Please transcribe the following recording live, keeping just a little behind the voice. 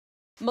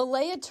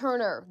Malaya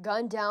Turner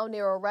gunned down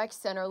near a rec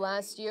center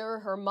last year.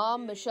 Her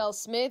mom, Michelle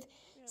Smith,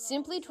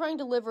 simply trying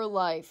to live her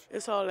life.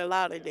 It's all a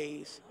lot of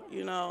days,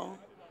 you know.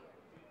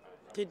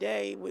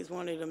 Today was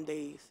one of them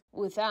days.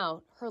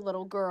 Without her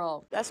little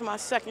girl. That's my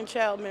second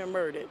child been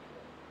murdered,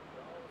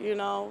 you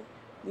know.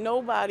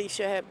 Nobody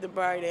should have to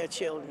bury their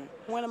children.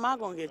 When am I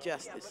going to get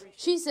justice?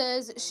 She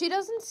says she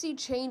doesn't see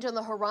change on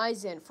the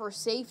horizon for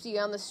safety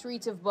on the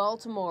streets of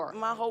Baltimore.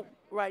 My hope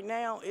right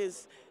now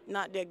is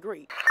not that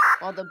great.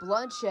 While the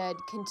bloodshed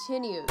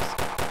continues.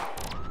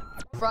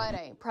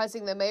 Friday,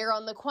 pressing the mayor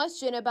on the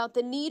question about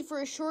the need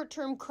for a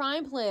short-term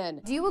crime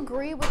plan. Do you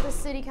agree with the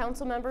city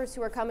council members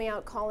who are coming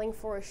out calling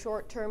for a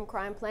short-term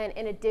crime plan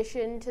in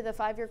addition to the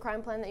 5-year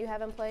crime plan that you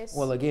have in place?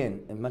 Well,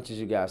 again, as much as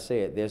you guys say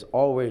it, there's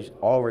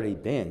already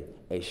been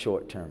a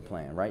short-term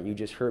plan, right? You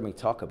just heard me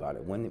talk about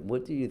it.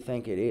 What do you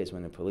think it is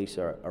when the police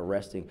are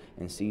arresting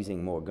and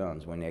seizing more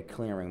guns, when they're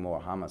clearing more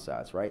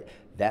homicides, right?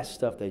 That's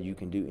stuff that you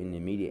can do in the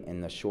immediate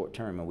and the short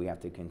term, and we have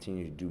to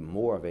continue to do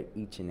more of it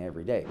each and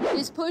every day.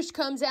 This push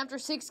comes after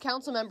 6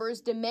 council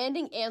members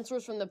demanding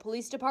answers from the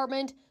police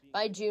department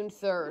by June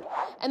 3rd.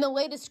 And the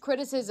latest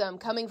criticism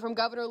coming from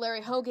Governor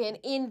Larry Hogan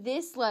in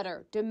this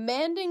letter,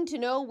 demanding to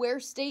know where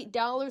state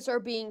dollars are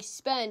being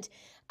spent,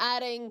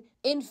 adding,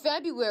 in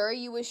February,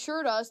 you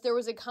assured us there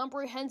was a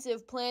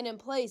comprehensive plan in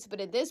place,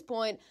 but at this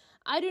point,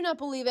 I do not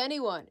believe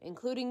anyone,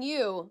 including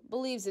you,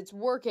 believes it's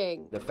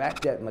working. The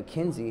fact that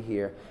McKinsey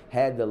here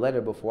had the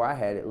letter before I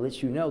had it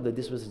lets you know that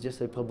this was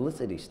just a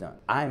publicity stunt.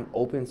 I'm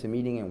open to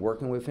meeting and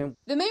working with him.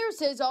 The mayor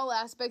says all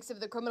aspects of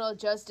the criminal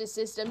justice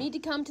system need to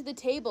come to the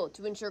table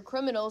to ensure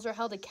criminals are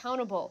held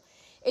accountable.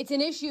 It's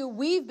an issue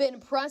we've been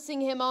pressing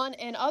him on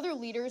and other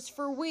leaders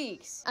for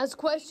weeks, as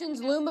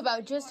questions loom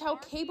about just how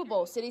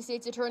capable City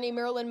State's Attorney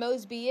Marilyn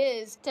Mosby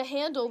is to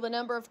handle the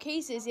number of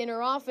cases in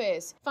her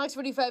office. Fox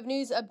 45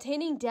 News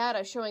obtaining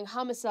data showing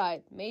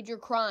homicide, major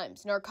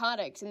crimes,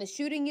 narcotics, and the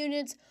shooting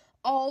units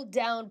all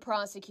down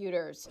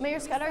prosecutors. Mayor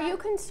Scott, are you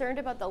concerned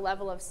about the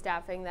level of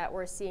staffing that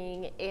we're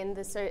seeing in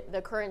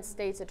the current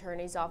state's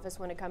attorney's office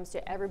when it comes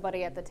to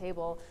everybody at the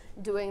table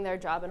doing their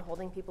job and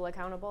holding people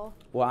accountable?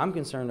 Well, I'm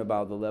concerned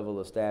about the level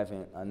of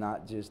staffing,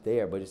 not just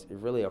there, but it's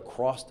really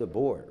across the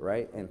board,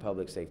 right, in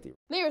public safety.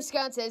 Mayor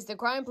Scott says the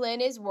crime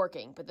plan is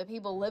working, but the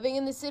people living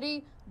in the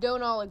city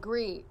don't all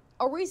agree.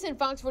 A recent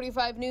Fox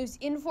 45 News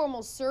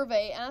informal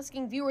survey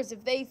asking viewers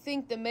if they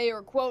think the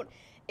mayor, quote,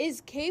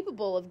 is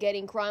capable of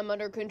getting crime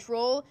under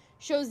control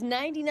shows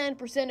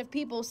 99% of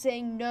people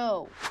saying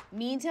no.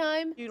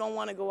 Meantime, you don't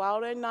want to go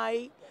out at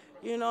night.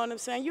 You know what I'm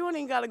saying? You don't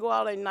even got to go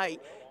out at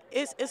night.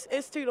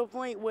 It's to the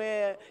point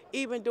where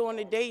even during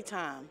the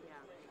daytime,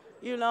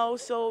 you know,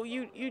 so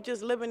you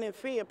just living in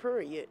fear,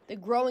 period. The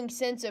growing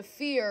sense of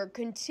fear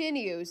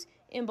continues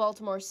in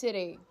Baltimore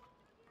City.